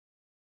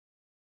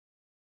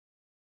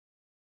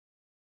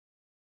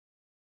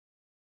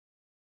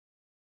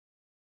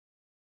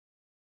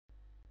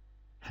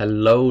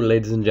Hello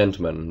ladies and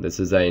gentlemen, this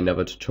is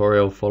another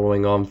tutorial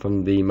following on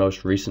from the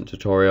most recent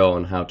tutorial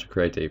on how to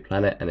create a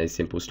planet and a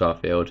simple star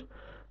field.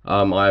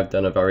 I've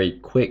done a very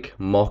quick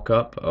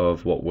mock-up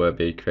of what we'll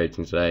be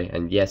creating today,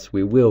 and yes,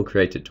 we will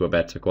create it to a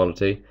better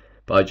quality,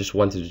 but I just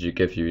wanted to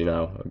give you,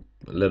 a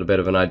little bit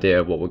of an idea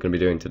of what we're going to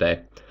be doing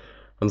today.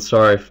 I'm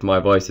sorry if my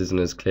voice isn't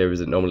as clear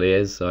as it normally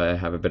is. I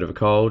have a bit of a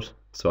cold,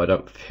 so I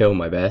don't feel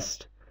my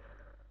best.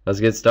 Let's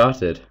get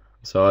started.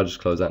 So I'll just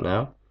close that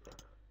now.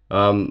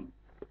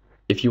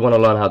 If you want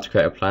to learn how to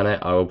create a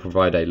planet, I will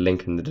provide a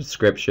link in the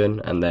description,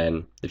 and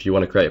then if you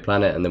want to create a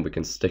planet and then we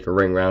can stick a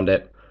ring around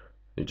it,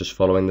 you're just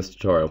following this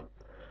tutorial.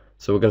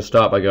 So we're going to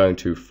start by going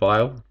to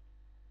File,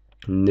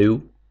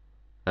 New,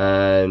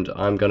 and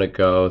I'm going to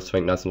go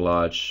something nice and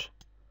large.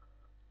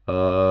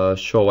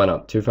 Sure, why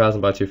not?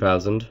 2000 by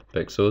 2000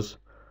 pixels,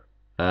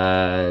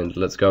 and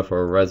let's go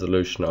for a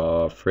resolution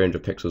of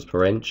 300 pixels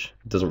per inch.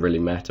 It doesn't really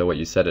matter what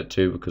you set it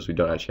to because we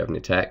don't actually have any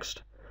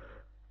text.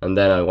 And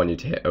then I want you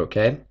to hit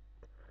OK.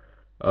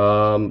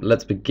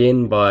 Let's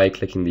begin by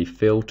clicking the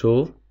fill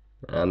tool,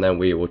 and then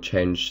we will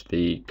change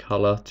the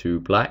color to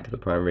black, the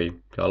primary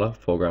color,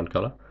 foreground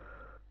color,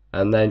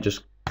 and then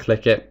just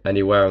click it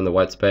anywhere in the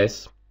white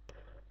space.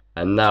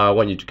 And now I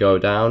want you to go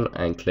down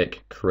and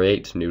click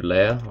create new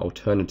layer.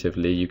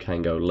 Alternatively, you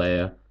can go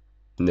layer,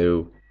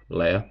 new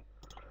layer,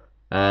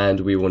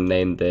 and we will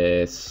name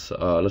this,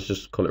 let's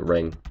just call it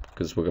ring,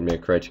 because we're going to be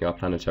creating our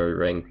planetary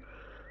ring.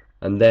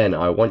 And then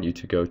I want you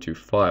to go to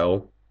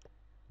file,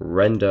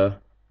 render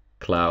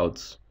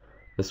clouds.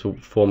 This will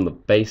form the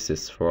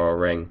basis for our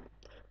ring.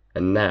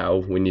 And now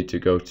we need to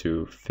go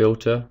to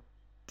filter,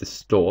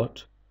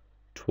 distort,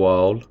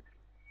 twirl,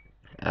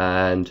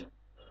 and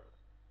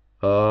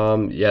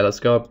let's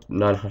go up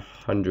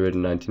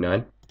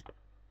 999,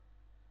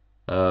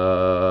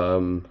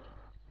 and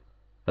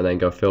then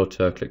go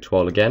filter, click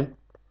twirl again.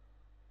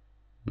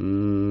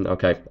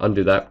 Okay,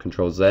 undo that,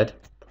 Control Z.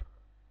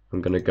 I'm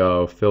gonna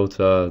go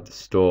filter,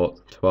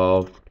 distort,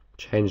 12,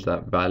 change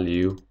that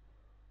value.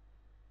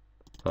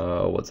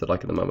 What's it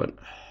like at the moment?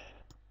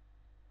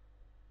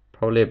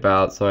 Probably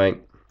about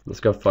something. Let's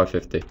go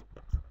 550.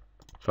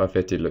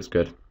 550 looks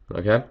good.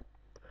 Okay.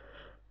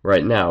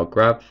 Right now,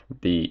 grab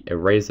the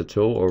eraser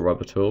tool or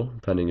rubber tool,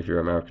 depending if you're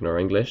American or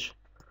English,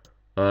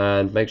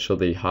 and make sure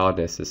the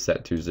hardness is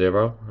set to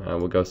 0. And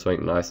we'll go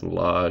something nice and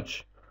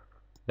large.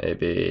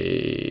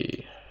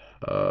 Maybe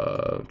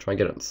try and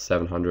get it at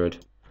 700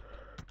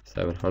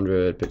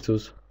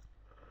 pixels.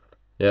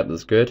 Yep,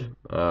 that's good.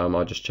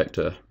 I'll just check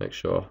to make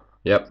sure.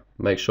 Yep,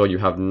 make sure you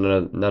have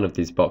none of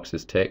these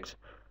boxes ticked,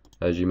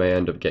 as you may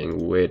end up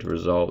getting weird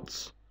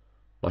results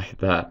like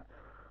that.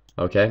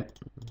 Okay,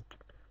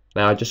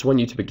 now I just want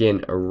you to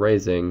begin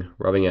erasing,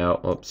 rubbing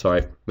out,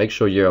 make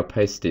sure your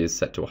opacity is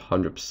set to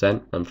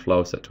 100% and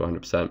flow set to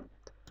 100%.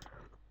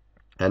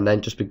 And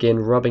then just begin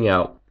rubbing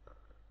out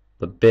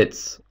the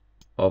bits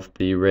of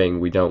the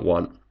ring we don't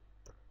want.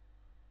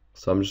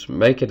 So I'm just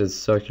make it as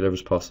circular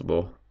as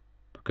possible,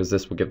 because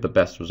this will give the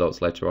best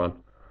results later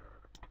on.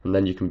 And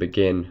then you can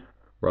begin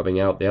rubbing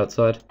out the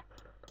outside.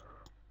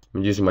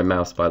 I'm using my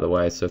mouse, by the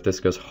way, so if this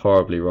goes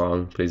horribly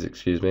wrong, please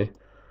excuse me.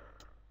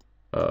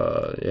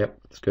 Yep,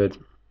 it's good.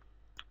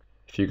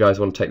 If you guys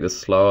want to take this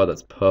slower,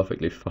 that's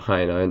perfectly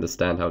fine. I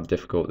understand how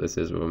difficult this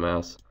is with a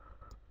mouse.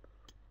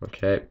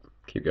 Okay,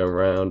 keep going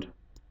around.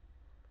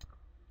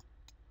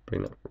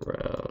 Bring that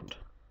around.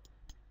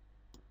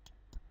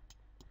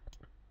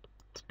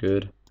 It's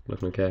good,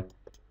 looking okay.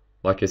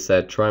 Like I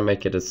said, try and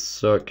make it as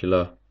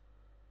circular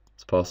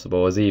as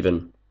possible, as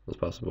even as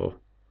possible.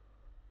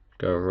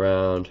 Go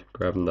around,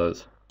 grabbing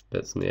those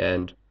bits in the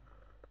end.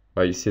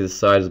 Right, you see the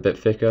side is a bit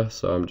thicker,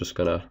 so I'm just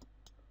gonna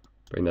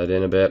bring that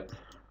in a bit.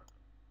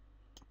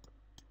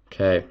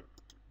 Okay,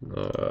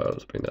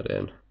 let's bring that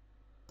in.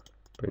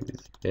 Bring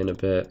these in a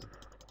bit.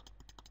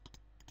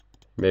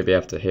 Maybe I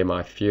have to hear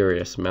my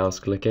furious mouse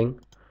clicking.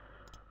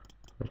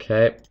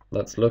 Okay,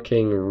 that's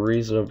looking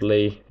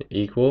reasonably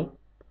equal.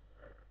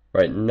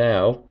 Right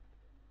now,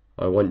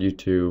 I want you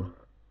to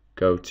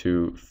go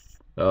to,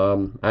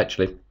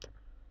 actually,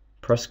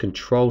 press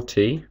Control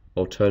T.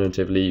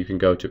 Alternatively, you can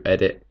go to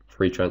Edit,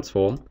 Free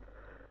Transform,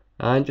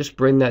 and just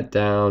bring that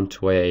down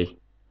to a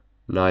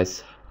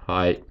nice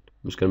height.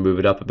 I'm just going to move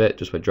it up a bit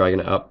just by dragging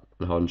it up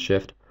and holding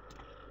Shift,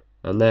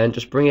 and then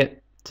just bring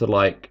it to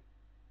like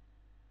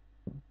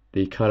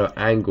the kind of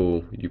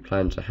angle you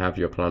plan to have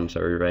your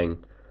planetary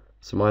ring.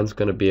 So mine's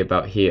going to be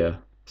about here.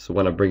 So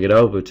when I bring it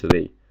over to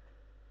the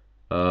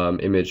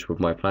image with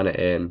my planet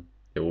in,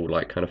 it will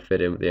like kind of fit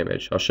in with the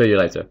image. I'll show you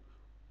later.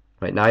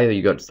 Right, now that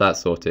you got that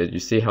sorted, you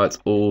see how it's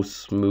all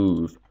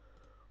smooth.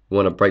 We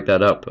want to break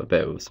that up a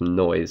bit with some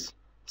noise.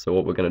 So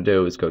what we're going to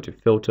do is go to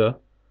Filter,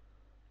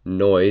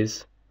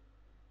 Noise,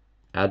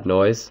 Add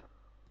Noise.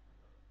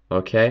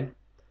 Okay.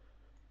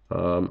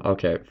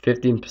 Okay,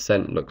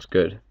 15% looks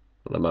good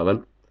at the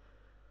moment.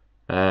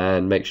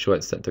 And make sure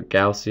it's set to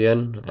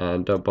Gaussian,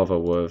 and don't bother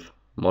with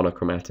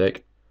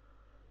monochromatic.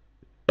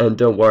 And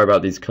don't worry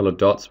about these colored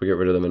dots, we'll get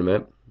rid of them in a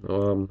minute.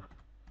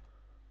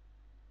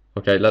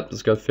 Okay,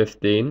 let's go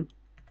 15.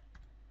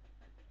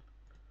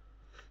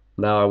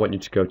 Now I want you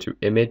to go to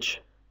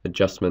Image,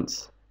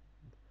 Adjustments.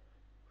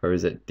 Where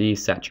is it?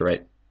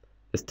 Desaturate.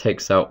 This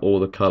takes out all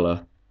the color,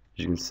 as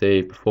you can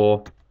see,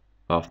 before,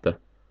 after.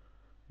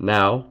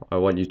 Now I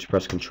want you to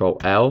press Control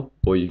L,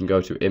 or you can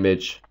go to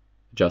Image,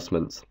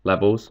 Adjustments,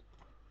 Levels.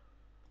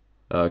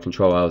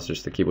 Control L is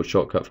just the keyboard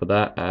shortcut for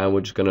that, and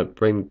we're just going to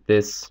bring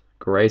this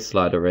gray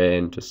slider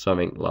in to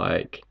something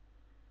like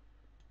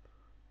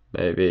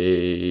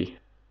maybe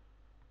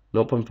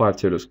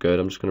 0.52 looks good.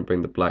 I'm just going to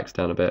bring the blacks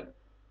down a bit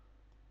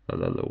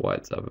and then the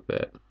whites up a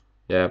bit.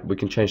 Yeah, we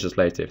can change this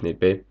later if need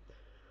be.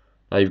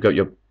 Now you've got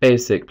your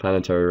basic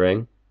planetary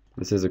ring.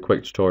 This is a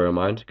quick tutorial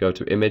mind. Go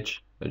to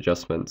Image,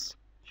 Adjustments,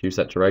 Hue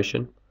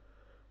Saturation.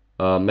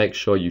 Make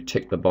sure you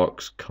tick the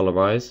box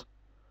Colorize.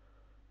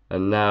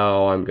 And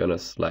now I'm going to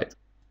select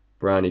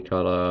brownie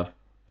color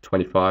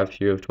 25,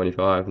 hue of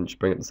 25, and just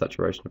bring up the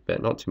saturation a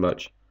bit, not too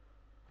much.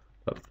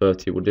 About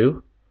 30 will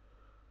do.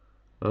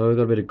 Oh, we've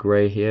got a bit of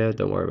grey here,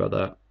 don't worry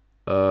about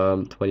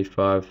that.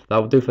 25, that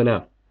will do for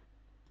now.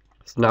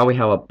 So now we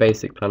have our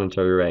basic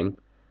planetary ring.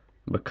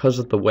 Because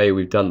of the way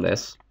we've done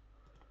this,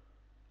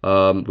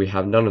 we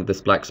have none of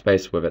this black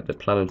space with it. The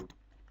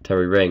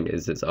planetary ring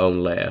is its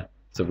own layer.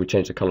 So if we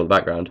change the color of the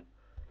background,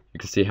 you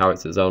can see how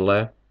it's its own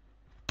layer.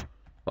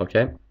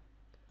 Okay,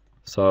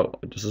 so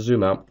just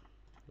zoom out,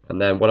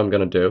 and then what I'm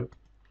going to do,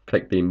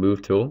 click the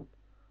move tool,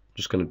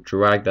 just going to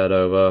drag that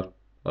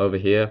over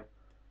here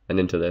and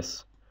into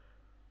this.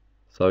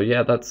 So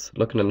yeah, that's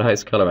looking a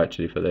nice color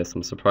actually for this.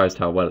 I'm surprised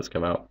how well it's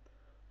come out.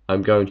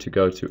 I'm going to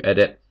go to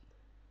Edit,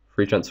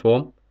 Free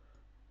Transform.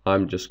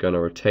 I'm just going to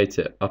rotate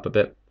it up a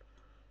bit.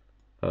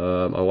 I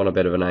want a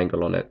bit of an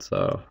angle on it,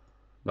 so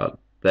about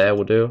there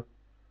will do.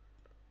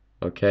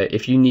 Okay,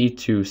 if you need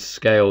to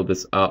scale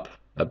this up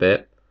a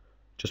bit,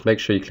 just make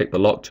sure you click the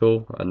lock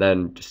tool and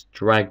then just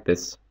drag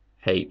this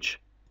H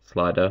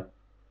slider.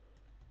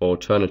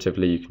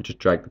 Alternatively, you can just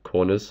drag the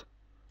corners.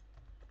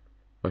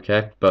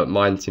 Okay, but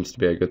mine seems to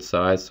be a good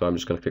size, so I'm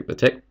just going to click the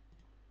tick.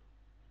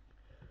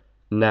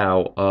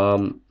 Now,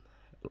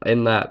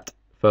 in that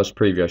first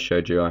preview I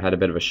showed you, I had a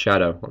bit of a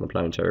shadow on the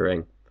planetary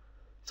ring.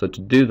 So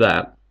to do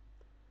that,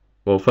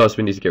 well, first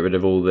we need to get rid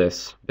of all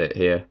this bit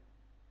here,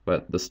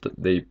 but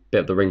the bit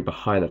of the ring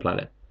behind the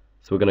planet.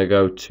 So we're going to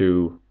go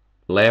to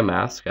Layer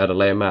Mask, add a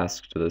layer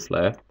mask to this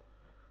layer.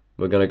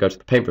 We're going to go to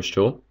the paintbrush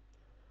tool,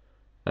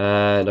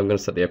 and I'm going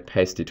to set the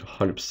opacity to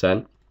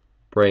 100%.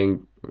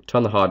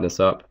 Turn the hardness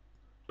up,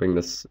 bring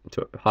this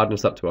to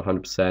hardness up to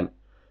 100%.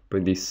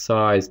 Bring the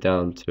size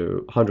down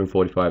to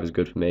 145 is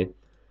good for me,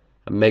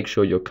 and make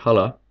sure your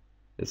color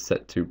is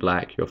set to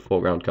black, your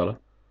foreground color.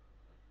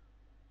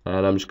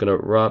 And I'm just going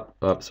to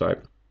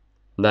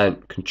and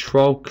then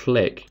control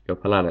click your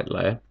planet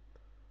layer.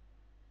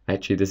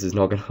 Actually, this is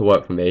not going to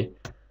work for me.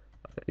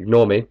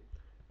 Ignore me.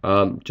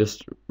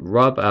 Just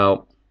rub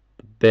out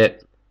the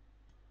bit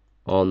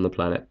on the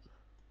planet.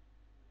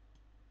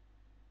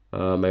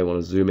 May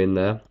want to zoom in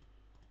there.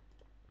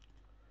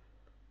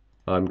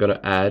 I'm going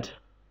to add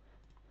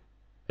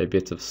a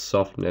bit of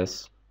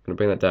softness. I'm going to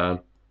bring that down.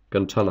 I'm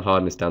going to turn the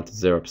hardness down to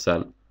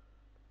 0%.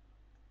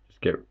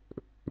 Just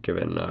give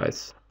it a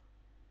nice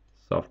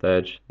soft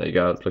edge. There you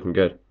go, it's looking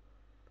good.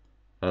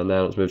 And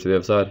then let's move to the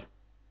other side.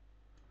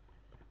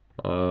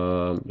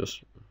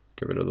 Just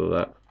get rid of all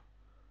that.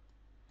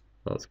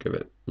 Let's give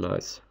it a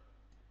nice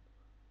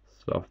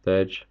soft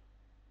edge.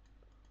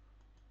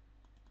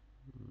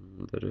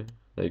 There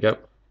you go.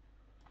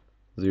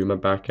 Zoom it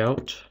back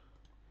out.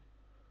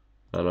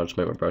 And I'll just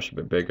make my brush a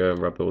bit bigger and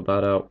rub all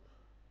that out.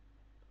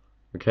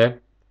 Okay.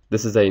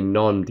 This is a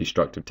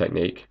non-destructive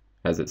technique,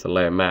 as it's a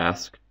layer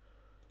mask.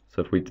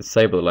 So if we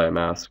disable the layer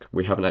mask,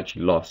 we haven't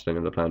actually lost any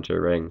of the planetary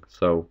ring.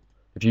 So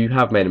if you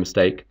have made a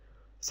mistake,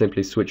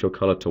 simply switch your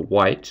color to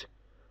white,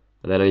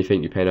 and then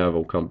anything you paint over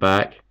will come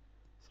back.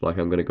 So like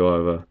I'm going to go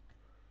over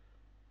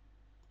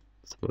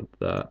some of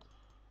that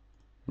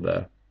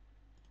there.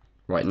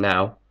 Right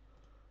now,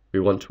 we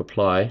want to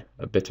apply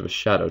a bit of a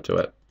shadow to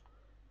it,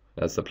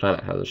 as the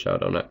planet has a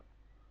shadow on it.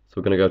 So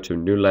we're going to go to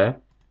New Layer,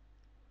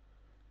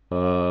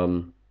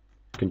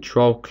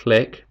 Control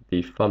click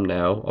the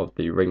thumbnail of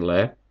the ring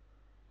layer,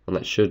 and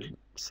that should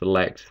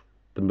select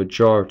the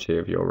majority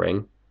of your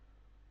ring,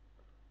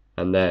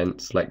 and then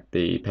select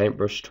the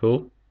paintbrush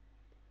tool,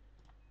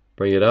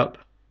 bring it up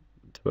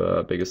to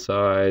a bigger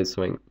size,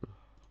 something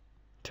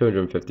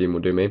 215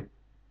 will do me.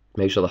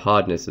 Make sure the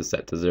hardness is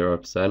set to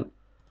 0%,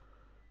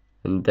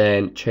 and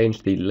then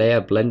change the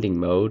layer blending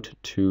mode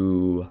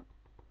to,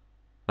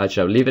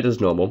 actually I'll leave it as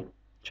normal,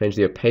 change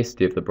the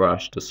opacity of the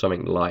brush to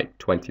something like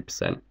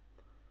 20%.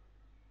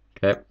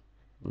 Okay,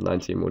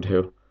 19 will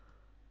do.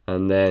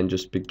 And then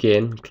just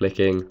begin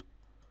clicking.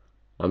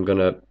 I'm going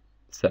to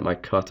set my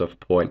cutoff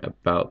point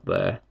about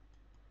there.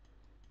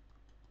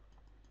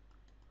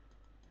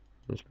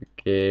 Just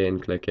begin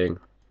clicking,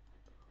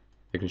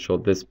 making sure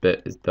this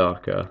bit is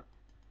darker.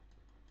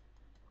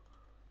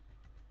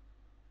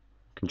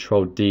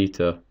 Control D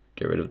to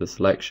get rid of the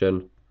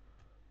selection.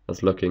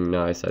 That's looking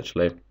nice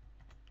actually.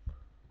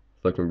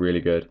 It's looking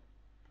really good.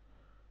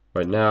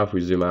 Right now, if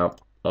we zoom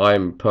out,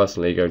 I'm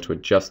personally going to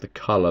adjust the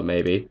color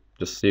maybe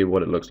just see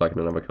what it looks like in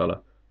another color,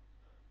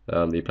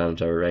 the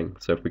planetary ring.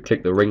 So if we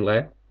click the ring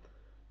layer,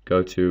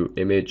 go to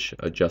Image,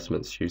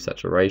 Adjustments, Hue,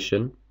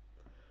 Saturation,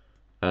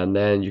 and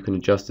then you can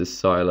adjust this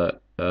slider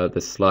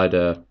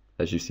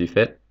as you see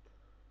fit.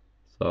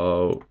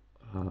 So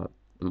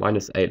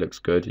 -8 looks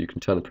good. You can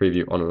turn the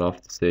preview on and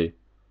off to see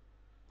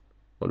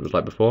what it was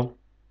like before.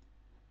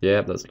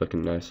 Yeah, that's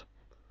looking nice.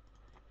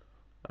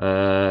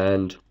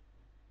 And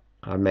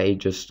I may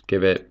just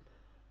give it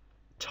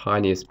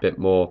tiniest bit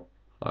more,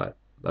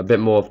 a bit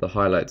more of the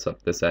highlights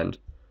up this end.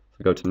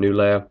 So go to New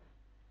Layer,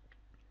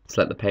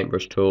 select the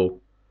paintbrush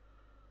tool,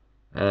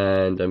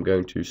 and I'm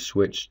going to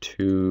switch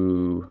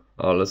to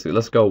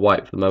let's go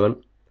white for the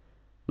moment,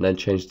 and then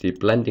change the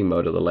blending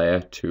mode of the layer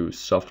to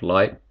soft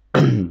light,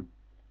 and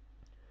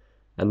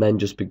then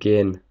just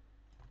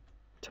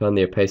turn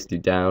the opacity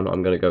down.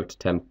 I'm going to go to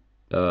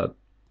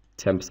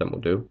 10% will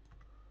do,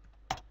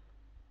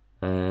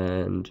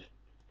 and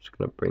just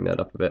going to bring that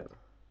up a bit.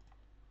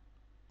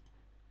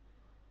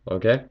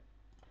 Okay,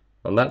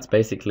 and that's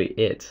basically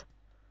it.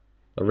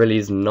 There really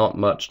is not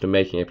much to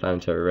making a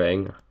planetary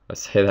ring. I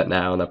say that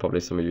now, and there are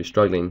probably some of you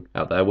struggling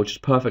out there, which is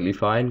perfectly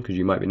fine because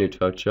you might be new to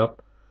Photoshop.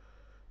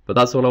 But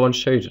that's all I want to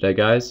show you today,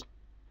 guys.